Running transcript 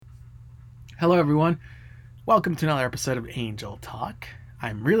Hello, everyone. Welcome to another episode of Angel Talk.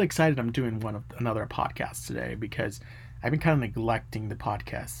 I'm really excited. I'm doing another podcast today because I've been kind of neglecting the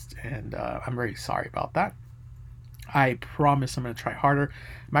podcast, and I'm very sorry about that. I promise I'm going to try harder.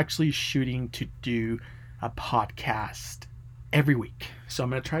 I'm actually shooting to do a podcast every week, so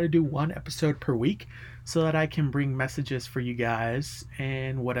I'm going to try to do one episode per week so that I can bring messages for you guys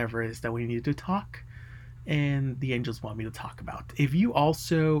and whatever it is that we need to talk and the angels want me to talk about. If you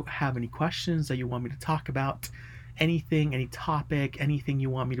also have any questions that you want me to talk about, anything, any topic, anything you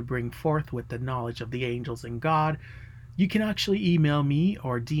want me to bring forth with the knowledge of the angels and God, you can actually email me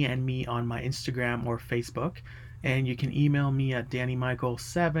or DM me on my Instagram or Facebook. And you can email me at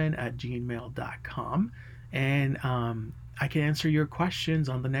dannymichael7@gmail.com. And I can answer your questions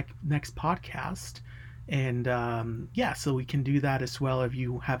on the next podcast. And yeah, so we can do that as well. If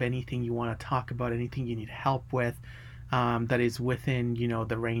you have anything you want to talk about, anything you need help with, that is within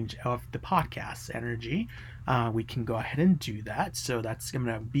the range of the podcast energy, we can go ahead and do that. So that's I'm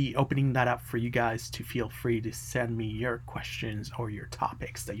gonna be opening that up for you guys to feel free to send me your questions or your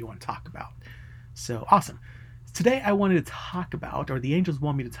topics that you want to talk about. So awesome. Today I wanted to talk about, or the angels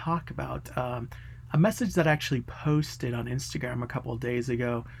want me to talk about, a message that I actually posted on Instagram a couple of days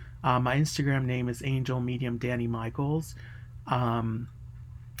ago. My Instagram name is Angel Medium Danny Michaels. Um,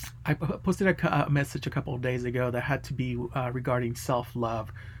 I posted a message a couple of days ago that had to be regarding self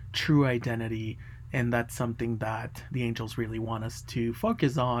love, true identity, and that's something that the angels really want us to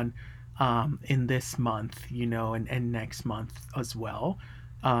focus on in this month, and next month as well.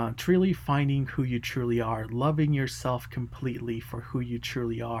 Truly finding who you truly are, loving yourself completely for who you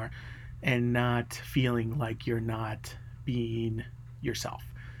truly are, and not feeling like you're not being yourself.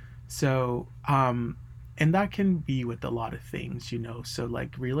 So, and that can be with a lot of things. So,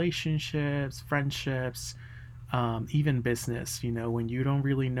 like relationships, friendships, even business, when you don't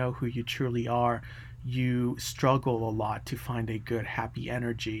really know who you truly are, you struggle a lot to find a good, happy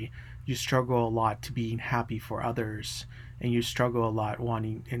energy. You struggle a lot to being happy for others, and you struggle a lot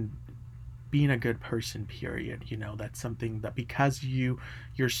wanting and being a good person, period. That's something that because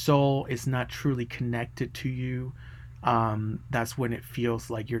your soul is not truly connected to you, that's when it feels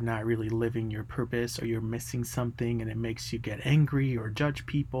like you're not really living your purpose, or you're missing something, and it makes you get angry or judge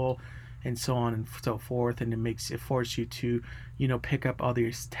people and so on and so forth, and it force you to pick up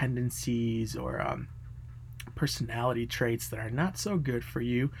other tendencies or personality traits that are not so good for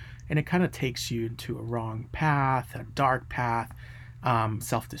you, and it kind of takes you into a wrong path, a dark path,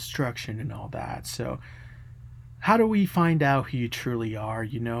 self-destruction and all that. So how do we find out who you truly are?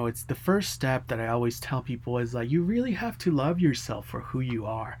 It's the first step that I always tell people is like, you really have to love yourself for who you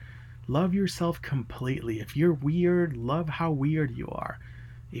are. Love yourself completely. If you're weird, love how weird you are.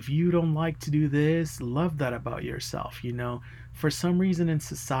 If you don't like to do this, love that about yourself. For some reason in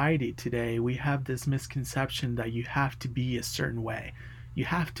society today, we have this misconception that you have to be a certain way. You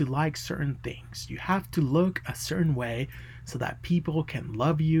have to like certain things. You have to look a certain way so that people can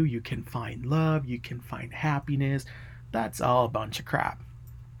love you. You can find love. You can find happiness. That's all a bunch of crap.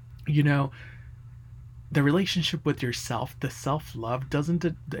 You know, the relationship with yourself, the self-love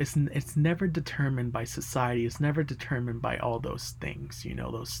it's never determined by society. It's never determined by all those things,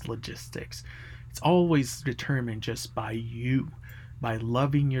 those logistics. It's always determined just by you, by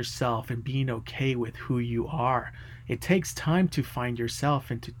loving yourself and being okay with who you are. It takes time to find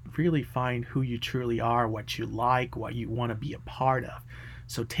yourself and to really find who you truly are, what you like, what you want to be a part of.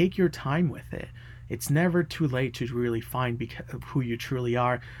 So take your time with it. It's never too late to really find who you truly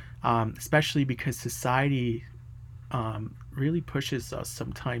are, especially because society really pushes us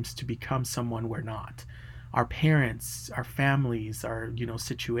sometimes to become someone we're not. Our parents, our families, our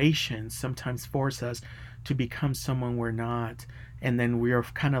situations sometimes force us to become someone we're not, and then we're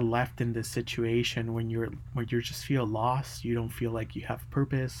kind of left in this situation when you just feel lost. You don't feel like you have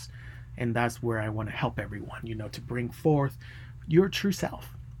purpose, and that's where I want to help everyone. To bring forth your true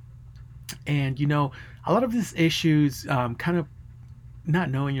self. And a lot of these issues, kind of not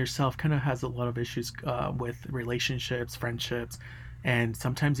knowing yourself, kind of has a lot of issues with relationships, friendships, and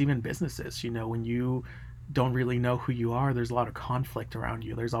sometimes even businesses. When you don't really know who you are, there's a lot of conflict around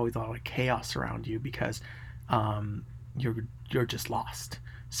you. There's always a lot of chaos around you because you're just lost.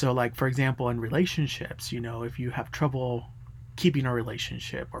 So, like for example, in relationships, if you have trouble keeping a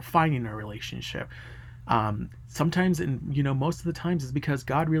relationship or finding a relationship, sometimes, and most of the times, is because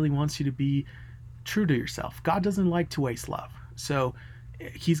God really wants you to be true to yourself. God doesn't like to waste love. So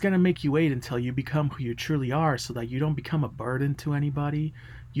he's going to make you wait until you become who you truly are, so that you don't become a burden to anybody.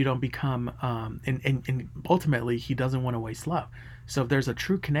 You don't become and ultimately he doesn't want to waste love. So if there's a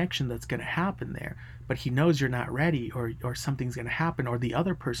true connection that's going to happen there, but he knows you're not ready, or something's going to happen, or the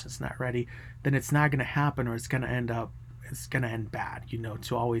other person's not ready, then it's not going to happen, or it's going to end bad,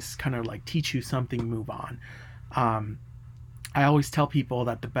 to always kind of like teach you something, move on. I always tell people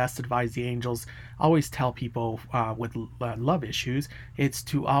that the best advice the angels always tell people with love issues, it's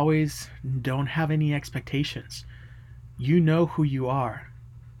to always don't have any expectations. You know who you are.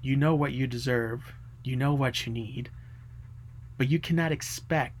 You know what you deserve. You know what you need. But you cannot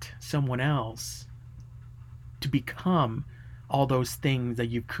expect someone else to become all those things that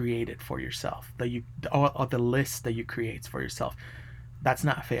you've created for yourself, all the list that you create for yourself. That's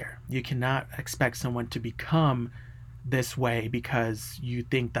not fair. You cannot expect someone to become this way because you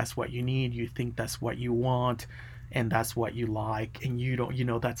think that's what you need, you think that's what you want, and that's what you like, and you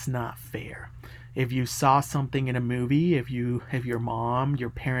don't, that's not fair. If you saw something in a movie, if your mom,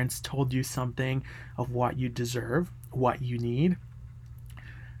 your parents told you something of what you deserve, what you need,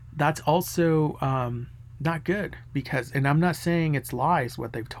 that's also not good. Because, and I'm not saying it's lies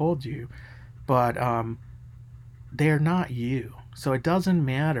what they've told you, but they're not you. So it doesn't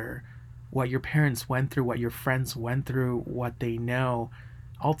matter what your parents went through, what your friends went through, what they know.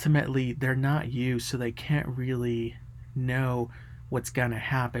 Ultimately, they're not you, so they can't really know what's going to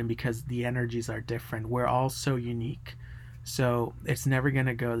happen because the energies are different. We're all so unique. So it's never going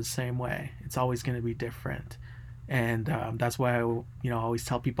to go the same way. It's always going to be different. And that's why I always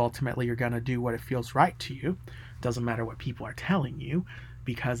tell people, ultimately, you're going to do what it feels right to you. Doesn't matter what people are telling you,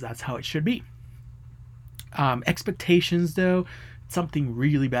 because that's how it should be. Expectations, though, something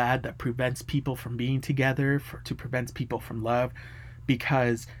really bad that prevents people from being together, to prevents people from love,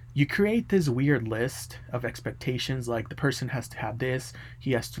 because you create this weird list of expectations, like the person has to have this,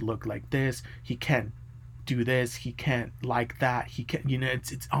 he has to look like this, he can't do this, he can't like that, he can't,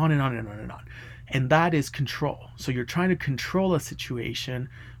 it's on and on and on and on. And that is control. So you're trying to control a situation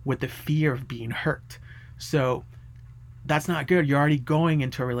with the fear of being hurt. So that's not good. You're already going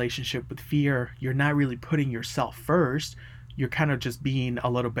into a relationship with fear. You're not really putting yourself first. You're kind of just being a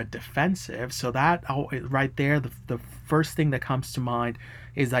little bit defensive. So that right there, the first thing that comes to mind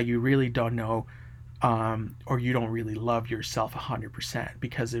is that you really don't know, or you don't really love yourself 100%.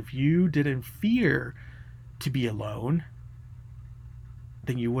 Because if you didn't fear to be alone,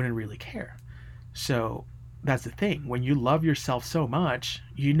 then you wouldn't really care. So that's the thing. When you love yourself so much,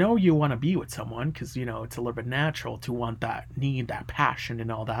 you want to be with someone, because it's a little bit natural to want that need, that passion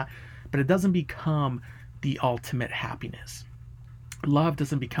and all that, but it doesn't become the ultimate happiness. Love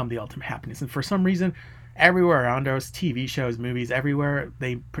doesn't become the ultimate happiness. And for some reason, everywhere around us, TV shows, movies, everywhere,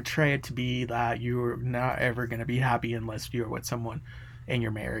 they portray it to be that you're not ever going to be happy unless you're with someone and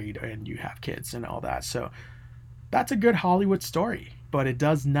you're married and you have kids and all that. So that's a good Hollywood story, but it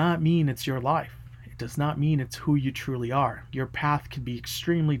does not mean it's your life. It does not mean it's who you truly are. Your path could be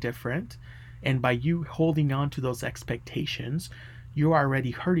extremely different, and by you holding on to those expectations, you're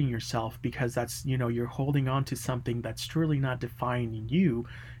already hurting yourself, because that's, you're holding on to something that's truly not defining you.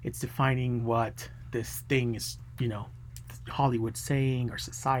 It's defining what this thing is, Hollywood saying or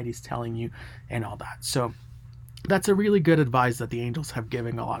society's telling you and all that. So that's a really good advice that the angels have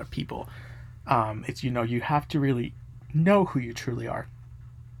given a lot of people. It's, you have to really know who you truly are.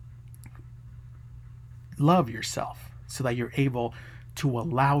 Love yourself so that you're able to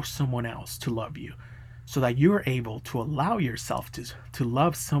allow someone else to love you, so that you're able to allow yourself to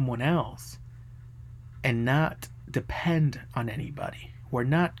love someone else and not depend on anybody. We're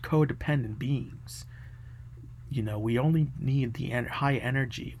not codependent beings. We only need the high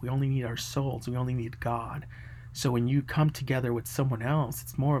energy. We only need our souls. We only need God. So when you come together with someone else,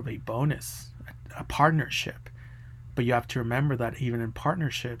 it's more of a bonus, a partnership. But you have to remember that even in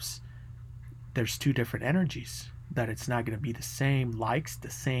partnerships, there's two different energies, that it's not going to be the same likes, the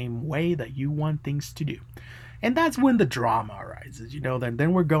same way that you want things to do. And that's when the drama arises,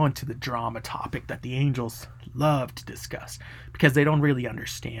 then we're going to the drama topic that the angels love to discuss, because they don't really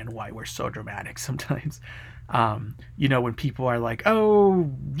understand why we're so dramatic sometimes. When people are like, oh,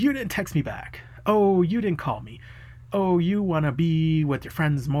 you didn't text me back. Oh, you didn't call me. Oh, you want to be with your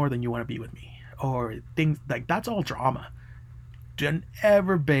friends more than you want to be with me. Or things like that's all drama. Don't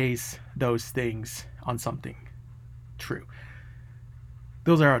ever base those things on something true.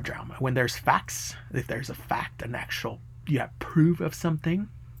 Those are a drama. When there's facts, if there's a fact, you have proof of something,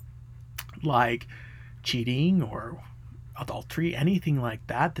 like cheating or adultery, anything like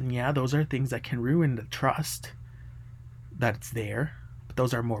that, then yeah, those are things that can ruin the trust that's there. But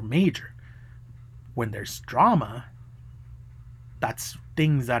those are more major. When there's drama, that's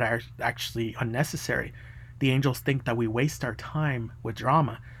things that are actually unnecessary. The angels think that we waste our time with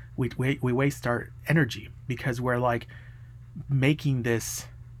drama. We waste our energy, because we're like, making this.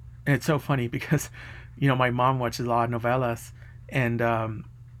 And it's so funny because, my mom watches a lot of novellas, and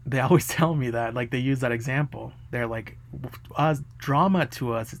they always tell me that, like, they use that example. They're like, us drama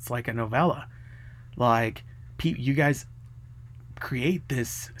to us, it's like a novella. Like, you guys create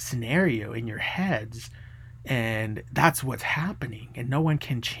this scenario in your heads, and that's what's happening, and no one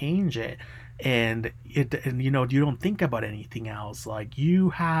can change it. And you don't think about anything else. Like,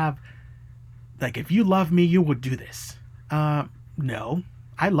 if you love me, you would do this. No,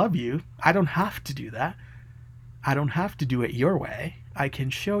 I love you. I don't have to do that. I don't have to do it your way. I can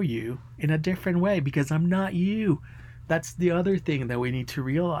show you in a different way because I'm not you. That's the other thing that we need to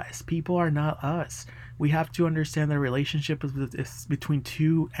realize. People are not us. We have to understand that a relationship is between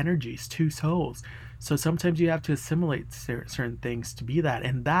two energies, two souls. So sometimes you have to assimilate certain things to be that.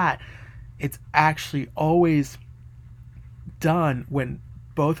 And that, it's actually always done when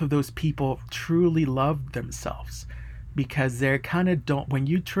both of those people truly love themselves, because they're kind of don't when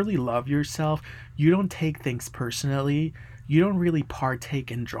you truly love yourself, you don't take things personally, you don't really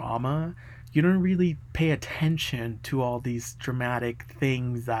partake in drama, you don't really pay attention to all these dramatic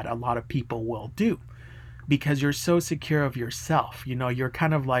things that a lot of people will do, because you're so secure of yourself. You're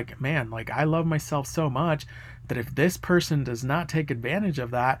kind of like, man, like, I love myself so much that if this person does not take advantage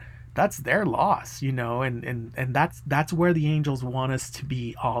of that, that's their loss. And that's where the angels want us to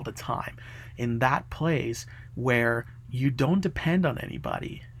be all the time, in that place where you don't depend on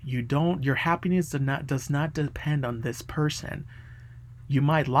anybody. Your happiness does not depend on this person. You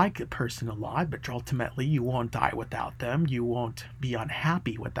might like a person a lot, but ultimately you won't die without them. You won't be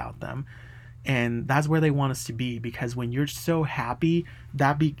unhappy without them. And that's where they want us to be, because when you're so happy,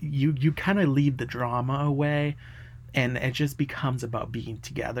 you kind of leave the drama away, and it just becomes about being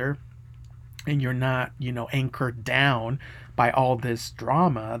together. And you're not, anchored down by all this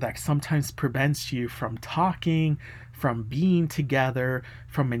drama that sometimes prevents you from talking, from being together,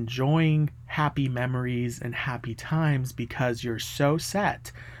 from enjoying happy memories and happy times, because you're so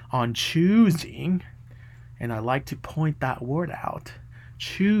set on choosing, and I like to point that word out,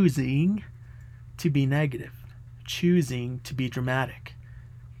 choosing to be negative, choosing to be dramatic,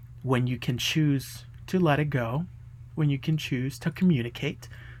 when you can choose to let it go, when you can choose to communicate,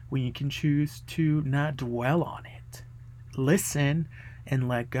 when you can choose to not dwell on it, listen and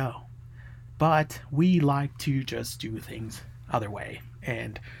let go. But we like to just do things other way.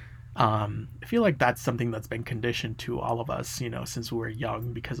 And I feel like that's something that's been conditioned to all of us, since we were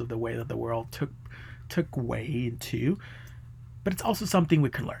young, because of the way that the world took way into. But it's also something we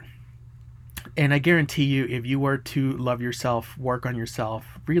can learn. And I guarantee you, if you were to love yourself, work on yourself,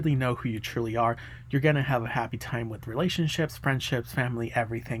 really know who you truly are, you're going to have a happy time with relationships, friendships, family,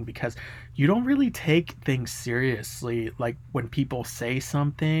 everything, because you don't really take things seriously. Like, when people say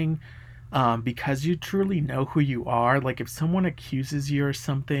something, because you truly know who you are. Like, if someone accuses you or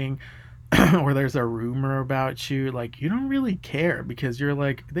something, or there's a rumor about you, like, you don't really care, because you're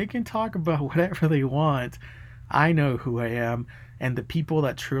like, they can talk about whatever they want. I know who I am, and the people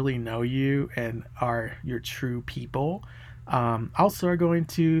that truly know you and are your true people, also are going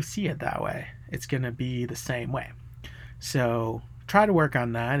to see it that way. It's going to be the same way. So try to work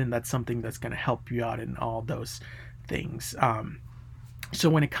on that, and that's something that's going to help you out in all those things. So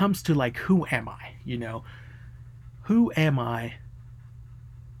when it comes to, like, who am I? Who am I?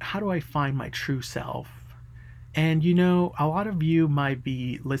 How do I find my true self? And a lot of you might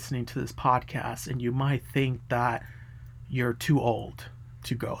be listening to this podcast, and you might think that you're too old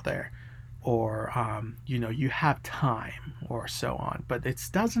to go there, or you have time, or so on. But it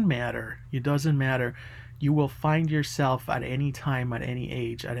doesn't matter. It doesn't matter. You will find yourself at any time, at any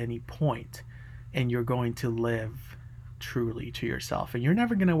age, at any point, and you're going to live truly to yourself, and you're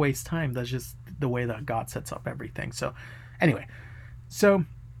never going to waste time. That's just the way that God sets up everything. So anyway, so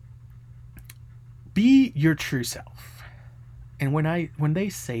be your true self. And when they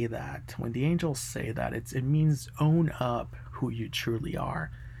say that, when the angels say that, it means own up who you truly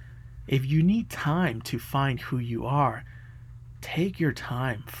are. If you need time to find who you are, take your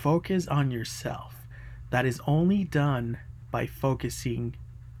time, focus on yourself. That is only done by focusing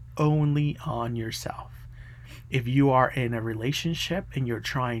only on yourself. If you are in a relationship and you're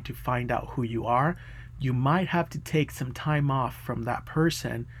trying to find out who you are, you might have to take some time off from that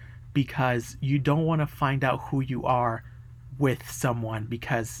person, because you don't want to find out who you are with someone,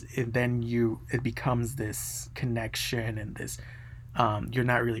 because it becomes this connection, and this you're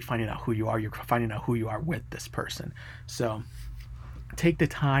not really finding out who you are, you're finding out who you are with this person. So take the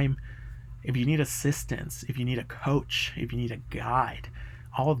time. If you need assistance, if you need a coach, if you need a guide,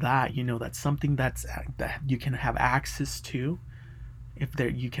 all that, that's something that you can have access to. If there,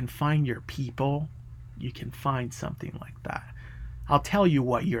 you can find your people, you can find something like that. I'll tell you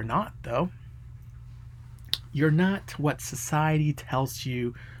what you're not, though. You're not what society tells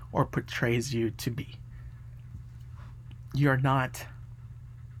you or portrays you to be. You're not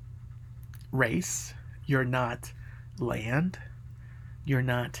race. You're not land. You're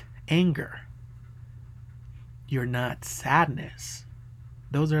not anger. You're not sadness.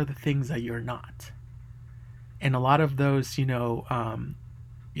 Those are the things that you're not. And a lot of those,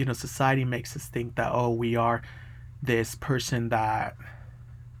 society makes us think that, oh, we are this person that,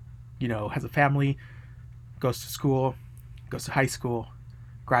 has a family, goes to school, goes to high school,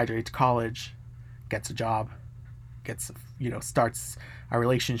 graduates college, gets a job, starts a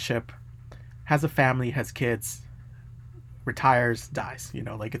relationship, has a family, has kids, retires, dies.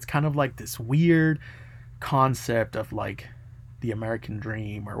 It's kind of like this weird concept of like the American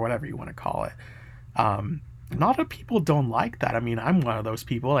dream or whatever you want to call it. A lot of people don't like that. I mean, I'm one of those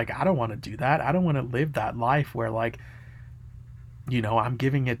people. Like, I don't want to do that. I don't want to live that life where, like, I'm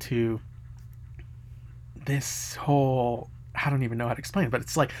giving it to this whole, I don't even know how to explain it, but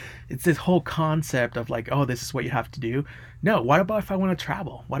it's like, it's this whole concept of like, oh, this is what you have to do. No, what about if I want to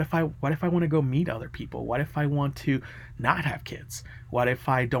travel? What if I want to go meet other people? What if I want to not have kids? What if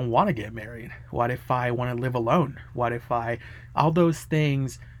I don't want to get married? What if I want to live alone? What if all those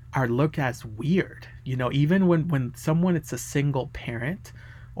things are looked as weird, even when someone, it's a single parent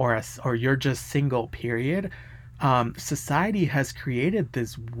or you're just single period. Society has created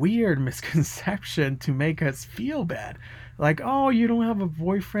this weird misconception to make us feel bad. Like, oh, you don't have a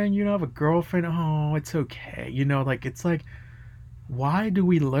boyfriend, you don't have a girlfriend, oh, it's okay. It's like, why do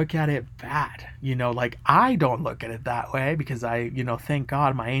we look at it bad? Like, I don't look at it that way because I, thank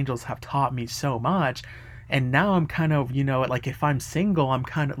God my angels have taught me so much. And now I'm kind of, like, if I'm single, I'm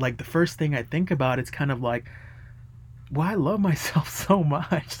kind of like, the first thing I think about, it's kind of like, well, I love myself so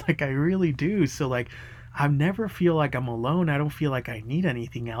much. Like, I really do. So, like, I never feel like I'm alone. I don't feel like I need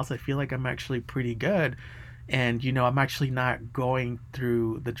anything else. I feel like I'm actually pretty good. And, I'm actually not going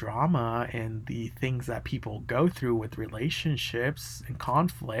through the drama and the things that people go through with relationships and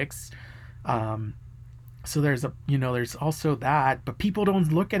conflicts. So there's also that, but people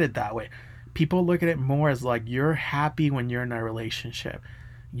don't look at it that way. People look at it more as like, you're happy when you're in a relationship.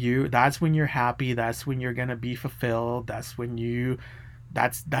 That's when you're happy. That's when you're going to be fulfilled. That's when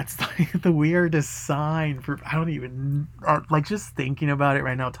that's like the weirdest sign for, I don't even, like, just thinking about it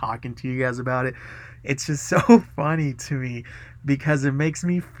right now, talking to you guys about it, it's just so funny to me because it makes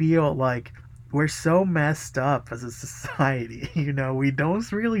me feel like we're so messed up as a society. We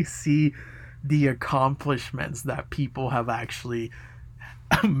don't really see the accomplishments that people have actually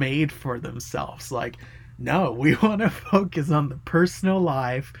made for themselves. Like, no, we want to focus on the personal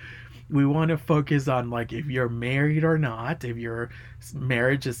life. We want to focus on, like, if you're married or not, if your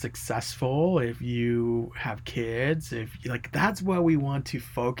marriage is successful, if you have kids, if, like, that's what we want to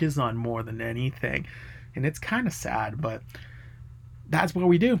focus on more than anything. And it's kind of sad, but that's what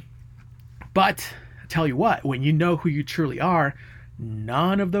we do. But I tell you what, when you know who you truly are,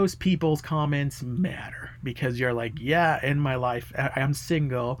 none of those people's comments matter, because you're like, yeah, in my life, I'm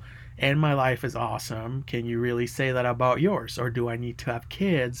single and my life is awesome. Can you really say that about yours? Or do I need to have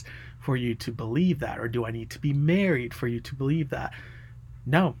kids for you to believe that? Or do I need to be married for you to believe that?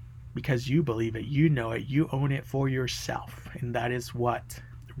 No, because you believe it, you know it, you own it for yourself. And that is what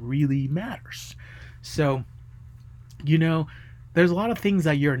really matters. So, there's a lot of things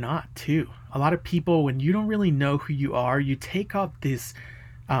that you're not too. A lot of people, when you don't really know who you are, you take on this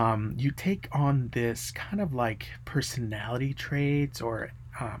kind of like personality traits or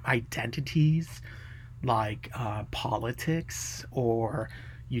identities, like politics, or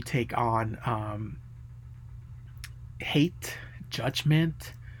you take on hate,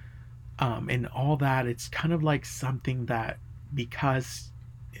 judgment, and all that. It's kind of like something that, because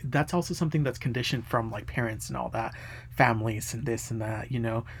that's also something that's conditioned from like parents and all that, families and this and that,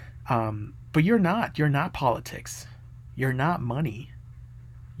 but you're not politics, you're not money,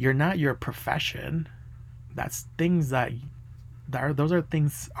 you're not your profession. That's things those are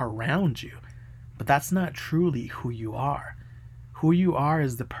things around you, but that's not truly who you are. Who you are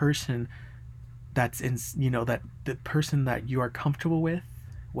is the person that's in, that the person that you are comfortable with,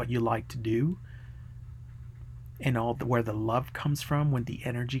 what you like to do, and where the love comes from, when the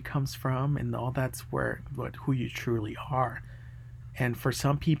energy comes from, and all that's who you truly are. And for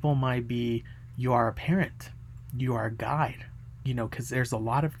some people might be, you are a parent, you are a guide, because there's a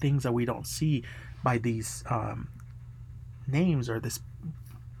lot of things that we don't see by these names or this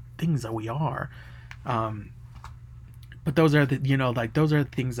things that we are. But those are those are the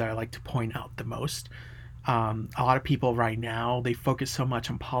things that I like to point out the most. A lot of people right now, they focus so much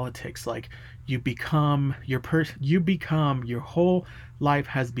on politics. Like, you become your whole life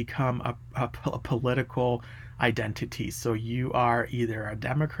has become a political identity. So you are either a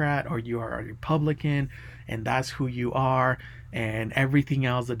Democrat or you are a Republican, and that's who you are. And everything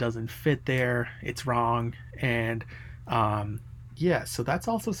else that doesn't fit there, it's wrong. And yeah, so that's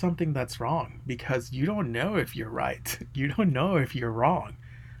also something that's wrong, because you don't know if you're right. You don't know if you're wrong.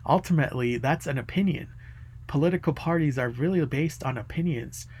 Ultimately, that's an opinion. Political parties are really based on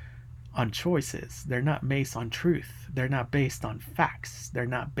opinions, on choices. They're not based on truth. They're not based on facts. They're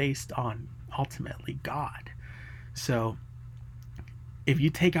not based on ultimately God. So if you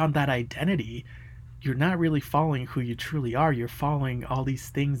take on that identity, you're not really following who you truly are. You're following all these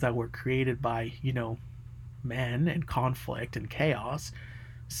things that were created by, men and conflict and chaos.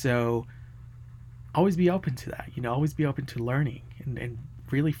 So always be open to that. Always be open to learning and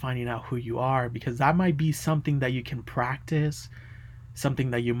really finding out who you are, because that might be something that you can practice, something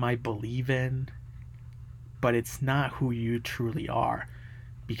that you might believe in, but it's not who you truly are,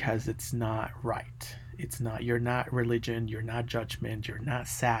 because it's not right. It's not, you're not religion, you're not judgment, you're not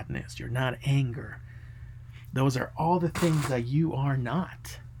sadness, you're not anger. Those are all the things that you are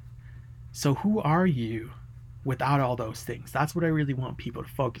not. So who are you without all those things? That's what I really want people to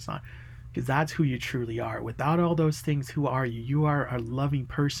focus on, because that's who you truly are. Without all those things, who are you? You are a loving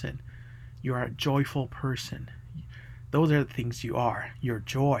person. You are a joyful person. Those are the things you are: your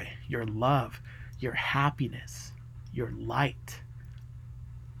joy, your love, your happiness, your light.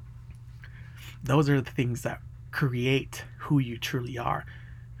 Those are the things that create who you truly are.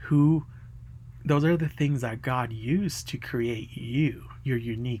 Who Those are the things that God used to create you, your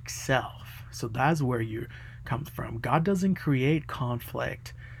unique self. So that's where you come from. God doesn't create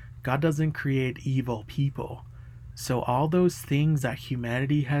conflict. God doesn't create evil people. So all those things that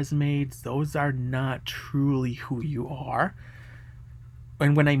humanity has made, those are not truly who you are.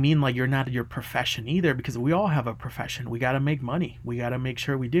 And when I mean, like, you're not your profession either, because we all have a profession. We got to make money. We got to make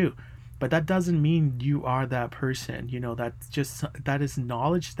sure we do. But that doesn't mean you are that person. That is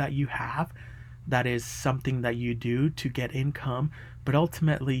knowledge that you have. That is something that you do to get income, but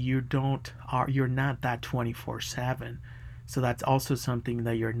ultimately you're not that 24/7. So that's also something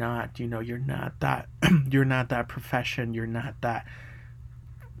that you're not. You're not that you're not that profession. You're not that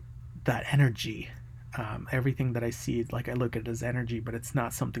energy. Everything that I see, like, I look at it as energy, but it's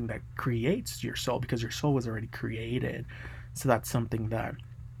not something that creates your soul, because your soul was already created. So that's something that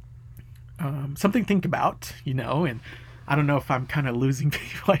something to think about, and I don't know if I'm kind of losing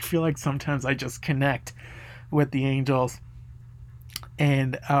people. I feel like sometimes I just connect with the angels,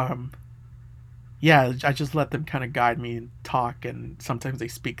 and yeah, I just let them kind of guide me and talk, and sometimes they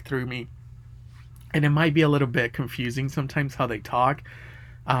speak through me, and it might be a little bit confusing sometimes how they talk,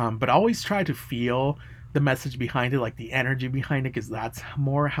 but I always try to feel the message behind it, like the energy behind it, because that's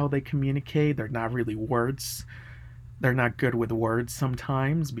more how they communicate. They're not really words. They're not good with words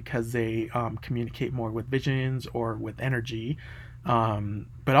sometimes, because they communicate more with visions or with energy.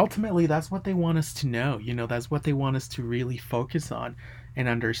 But ultimately, that's what they want us to know. That's what they want us to really focus on and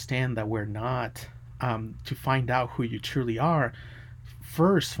understand, that we're not. To find out who you truly are,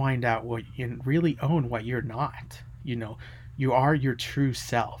 first find out what you really own, what you're not. You are your true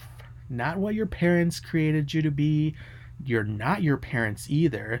self, not what your parents created you to be. You're not your parents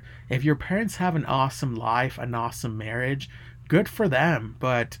either. If your parents have an awesome life, an awesome marriage, good for them,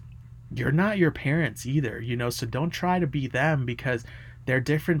 but you're not your parents either, so don't try to be them, because they're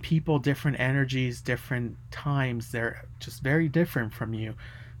different people, different energies, different times. They're just very different from you.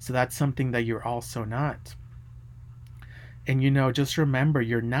 So that's something that you're also not. And just remember,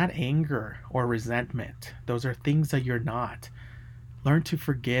 you're not anger or resentment. Those are things that you're not. Learn to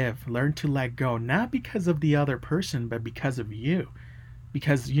forgive, learn to let go, not because of the other person, but because of you.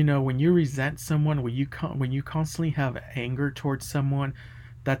 Because when you resent someone, when you constantly have anger towards someone,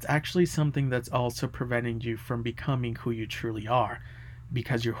 that's actually something that's also preventing you from becoming who you truly are,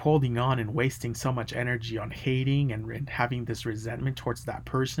 because you're holding on and wasting so much energy on hating and having this resentment towards that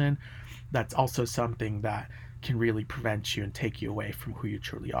person. That's also something that can really prevent you and take you away from who you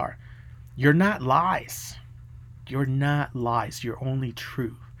truly are. You're not lies. You're not lies. You're only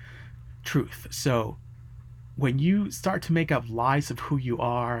truth. So when you start to make up lies of who you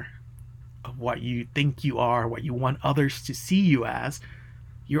are, of what you think you are, what you want others to see you as,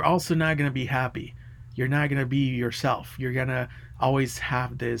 you're also not going to be happy. You're not going to be yourself. You're going to always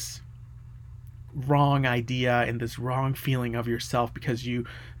have this wrong idea and this wrong feeling of yourself, because you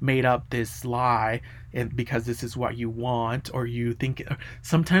made up this lie, and because this is what you want, or you think.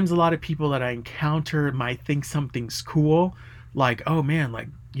 Sometimes a lot of people that I encounter might think something's cool, like, oh man, like,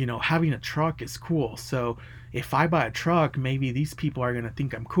 having a truck is cool. So if I buy a truck, maybe these people are going to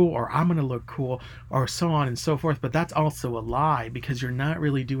think I'm cool, or I'm going to look cool, or so on and so forth. But that's also a lie, because you're not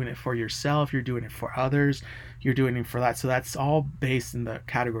really doing it for yourself. You're doing it for others. You're doing it for that. So that's all based in the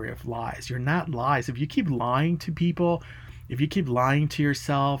category of lies. You're not lies. If you keep lying to people, if you keep lying to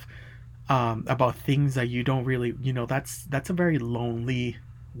yourself, about things that you don't really, that's a very lonely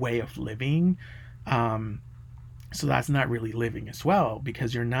way of living. So that's not really living as well,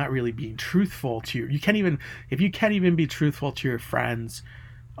 because you're not really being truthful to you can't even, if you can't even be truthful to your friends,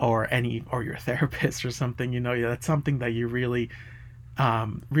 or your therapist or something, that's something that you really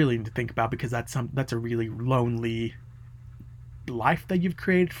need to think about, because that's a really lonely life that you've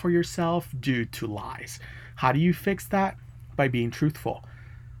created for yourself due to lies. How do you fix that? By being truthful,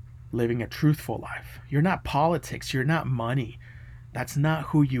 living a truthful life. You're not politics, you're not money. That's not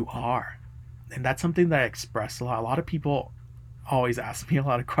who you are. And that's something that I express a lot. A lot of people always ask me a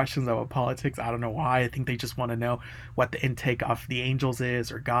lot of questions about politics. I don't know why. I think they just want to know what the intake of the angels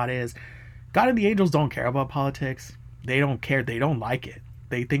is, or God is. God and the angels don't care about politics. They don't care. They don't like it.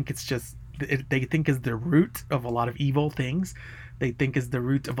 They think it's just, they think is the root of a lot of evil things. They think is the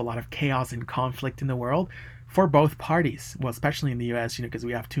root of a lot of chaos and conflict in the world for both parties. Well, especially in the US, because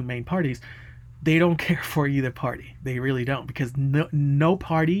we have two main parties. They don't care for either party. They really don't, because no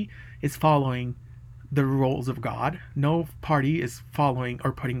party is following the rules of God. No party is following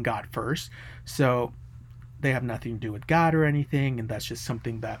or putting God first. So they have nothing to do with God or anything. And that's just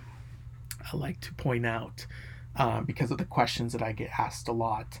something that I like to point out, because of the questions that I get asked a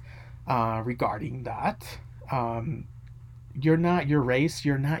lot regarding that. You're not your race,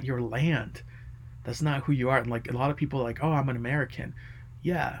 you're not your land. That's not who you are. And like a lot of people are like, oh, I'm an American.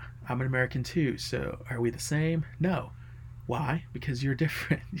 Yeah, I'm an American too. So are we the same? No. Why? Because you're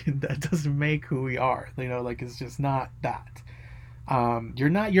different. That doesn't make who we are. Like it's just not that. You're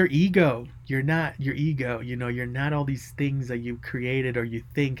not your ego. You're not your ego. You're not all these things that you created or you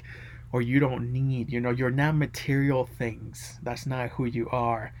think or you don't need. You're not material things. That's not who you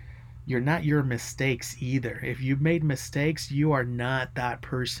are. You're not your mistakes either. If you've made mistakes, you are not that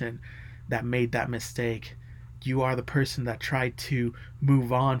person that made that mistake. You are the person that tried to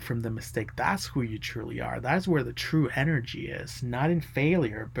move on from the mistake. That's who you truly are. That's where the true energy is. Not in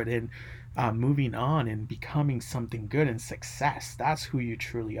failure, but in moving on and becoming something good and success. That's who you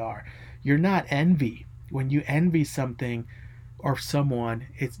truly are. You're not envy. When you envy something or someone,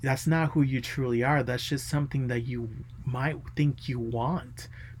 that's not who you truly are. That's just something that you might think you want,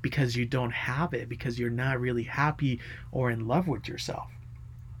 because you don't have it, because you're not really happy or in love with yourself.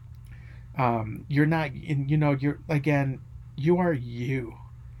 You're not, you're, again, you are you.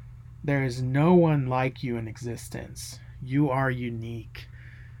 There is no one like you in existence. You are unique.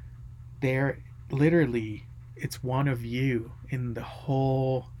 There, literally, it's one of you in the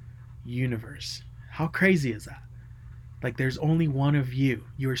whole universe. How crazy is that? Like, there's only one of you.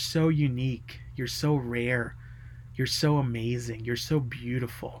 You're so unique. You're so rare. You're so amazing. You're so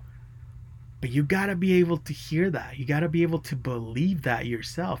beautiful. But you gotta be able to hear that. You gotta be able to believe that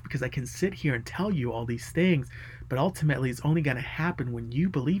yourself, because I can sit here and tell you all these things, but ultimately it's only gonna happen when you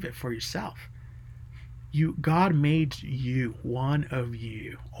believe it for yourself. God made you, one of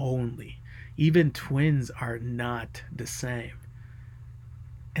you only. Even twins are not the same.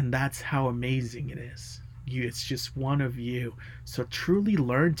 And that's how amazing it is. It's just one of you. So truly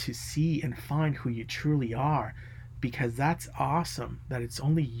learn to see and find who you truly are, because that's awesome that it's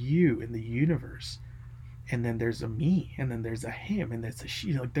only you in the universe. And then there's a me, and then there's a him, and there's a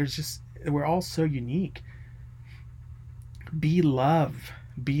she. Like, there's just, we're all so unique. Be love,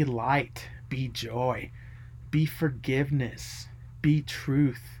 be light, be joy, be forgiveness, be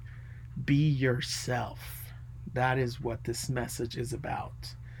truth, be yourself. That is what this message is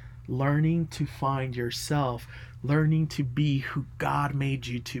about. Learning to find yourself, learning to be who God made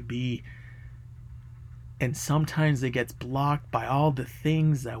you to be. And sometimes it gets blocked by all the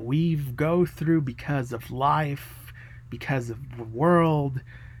things that we go through because of life, because of the world,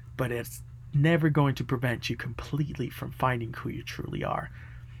 but it's never going to prevent you completely from finding who you truly are.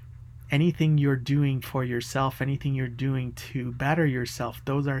 Anything you're doing for yourself, anything you're doing to better yourself,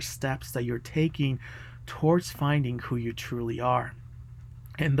 those are steps that you're taking towards finding who you truly are.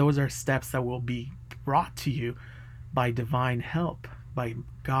 And those are steps that will be brought to you by divine help, by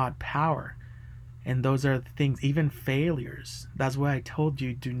God power. And those are the things, even failures. That's why I told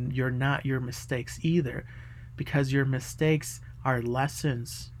you, you're not your mistakes either, because your mistakes are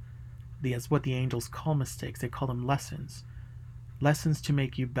lessons. That's what the angels call mistakes. They call them lessons. Lessons to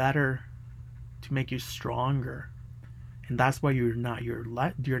make you better, to make you stronger. And that's why you're not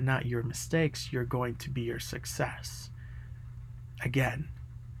your mistakes. You're going to be your success. Again,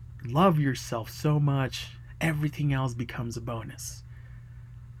 Love yourself so much, everything else becomes a bonus.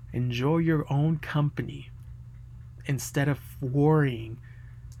 Enjoy your own company instead of worrying,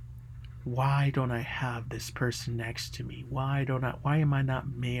 why don't I have this person next to me? Why am I not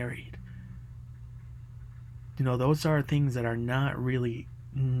married? Those are things that are not really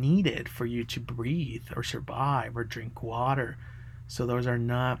needed for you to breathe or survive or drink water. So those are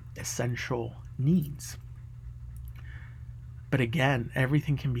not essential needs. But again,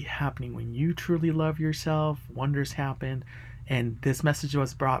 everything can be happening when you truly love yourself. Wonders happen. And this message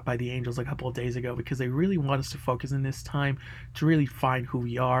was brought by the angels a couple of days ago because they really want us to focus in this time to really find who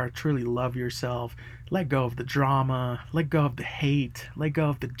we are, truly love yourself, let go of the drama, let go of the hate, let go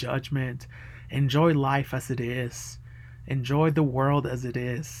of the judgment, enjoy life as it is, enjoy the world as it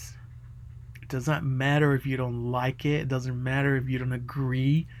is. It does not matter if you don't like it, it doesn't matter if you don't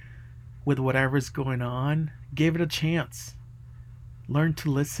agree with whatever's going on. Give it a chance. Learn to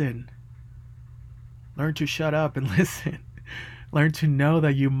listen. Learn to shut up and listen. Learn to know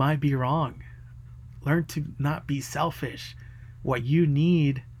that you might be wrong. Learn to not be selfish. What you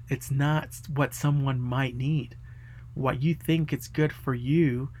need, it's not what someone might need. What you think is good for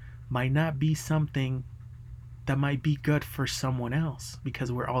you might not be something that might be good for someone else,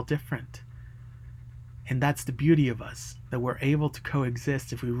 because we're all different. And that's the beauty of us, that we're able to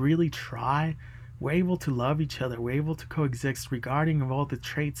coexist. If we really try, we're able to love each other. We're able to coexist regarding of all the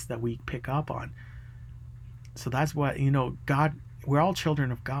traits that we pick up on. So that's what, God, we're all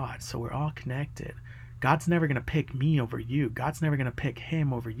children of God, so we're all connected. God's never going to pick me over you. God's never going to pick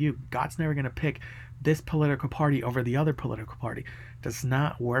him over you. God's never going to pick this political party over the other political party. It does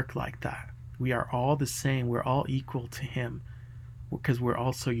not work like that. We are all the same. We're all equal to him because we're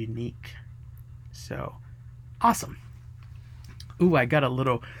all so unique. So, awesome. Ooh, I got a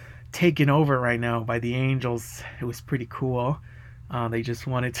little taken over right now by the angels. It was pretty cool. They just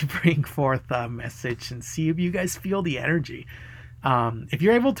wanted to bring forth a message and see if you guys feel the energy. If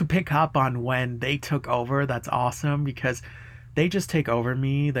you're able to pick up on when they took over, that's awesome, because they just take over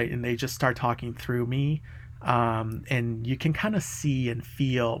me and they just start talking through me. And you can kind of see and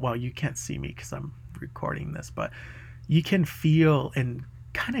feel, well, you can't see me because I'm recording this, but you can feel and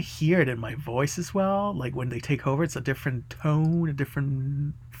kind of hear it in my voice as well. Like when they take over, it's a different tone, a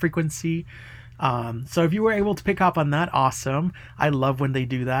different frequency. So if you were able to pick up on that, awesome. I love when they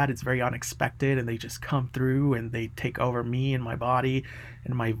do that. It's very unexpected and they just come through and they take over me and my body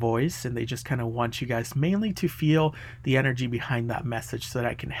and my voice, and they just kind of want you guys mainly to feel the energy behind that message so that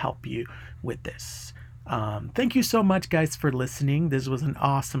I can help you with this. Thank you so much, guys, for listening. This was an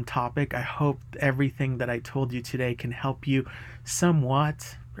awesome topic. I hope everything that I told you today can help you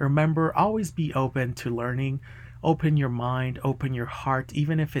somewhat. Remember, always be open to learning. Open your mind, open your heart,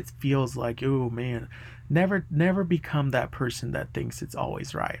 even if it feels like, oh man, never become that person that thinks it's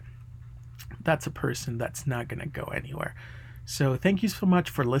always right. That's a person that's not going to go anywhere. So thank you so much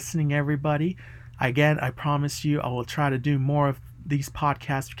for listening, everybody. Again, I promise you I will try to do more of these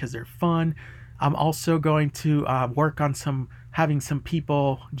podcasts because they're fun. I'm also going to work on having some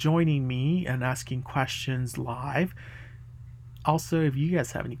people joining me and asking questions live. Also, if you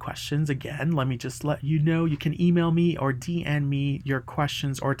guys have any questions, again, let me just let you know, you can email me or DM me your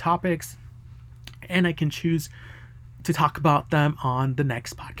questions or topics, and I can choose to talk about them on the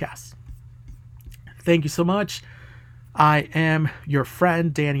next podcast. Thank you so much. I am your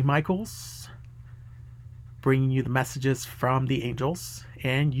friend, Danny Michaels, bringing you the messages from the angels,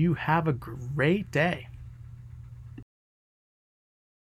 and you have a great day.